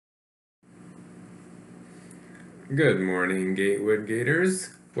Good morning, Gatewood Gators.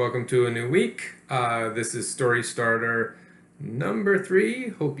 Welcome to a new week. This is Story Starter number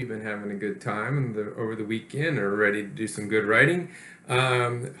 3. Hope you've been having a good time over the weekend or ready to do some good writing.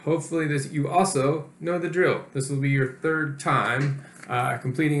 Hopefully you also know the drill. This will be your third time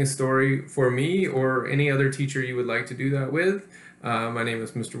completing a story for me or any other teacher you would like to do that with. My name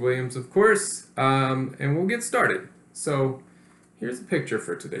is Mr. Williams, of course, and we'll get started. So here's a picture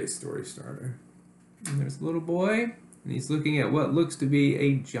for today's Story Starter. And there's a little boy, and he's looking at what looks to be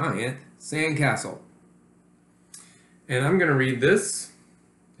a giant sandcastle. And I'm going to read this.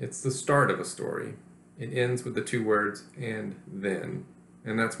 It's the start of a story. It ends with the two words, and then.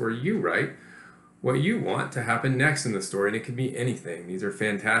 And that's where you write what you want to happen next in the story, and it can be anything. These are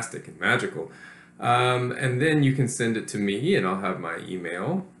fantastic and magical. And then you can send it to me, and I'll have my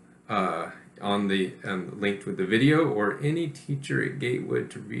email linked with the video, or any teacher at Gatewood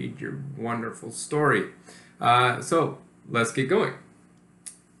to read your wonderful story. So let's get going.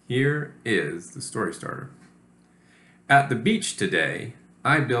 Here is the story starter. At the beach today,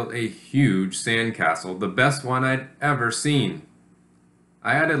 I built a huge sandcastle, the best one I'd ever seen.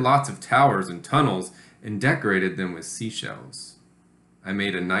 I added lots of towers and tunnels and decorated them with seashells. I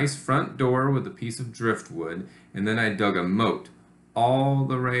made a nice front door with a piece of driftwood, and then I dug a moat all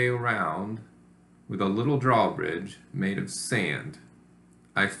the way around with a little drawbridge made of sand.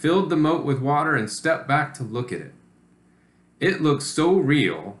 I filled the moat with water and stepped back to look at it. It looked so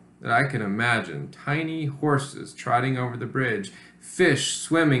real that I could imagine tiny horses trotting over the bridge, fish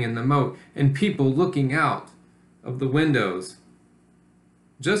swimming in the moat, and people looking out of the windows.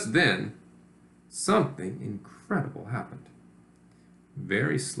 Just then, something incredible happened.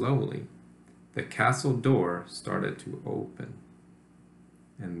 Very slowly, the castle door started to open.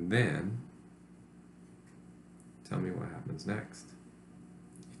 And then, tell me what happens next.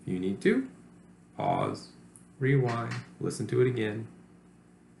 If you need to, pause, rewind, listen to it again.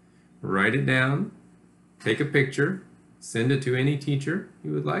 Write it down, take a picture, send it to any teacher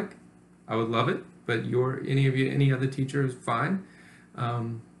you would like. I would love it, but any other teacher is fine.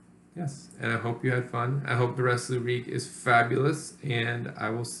 Yes, and I hope you had fun. I hope the rest of the week is fabulous, and I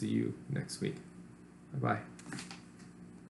will see you next week. Bye-bye.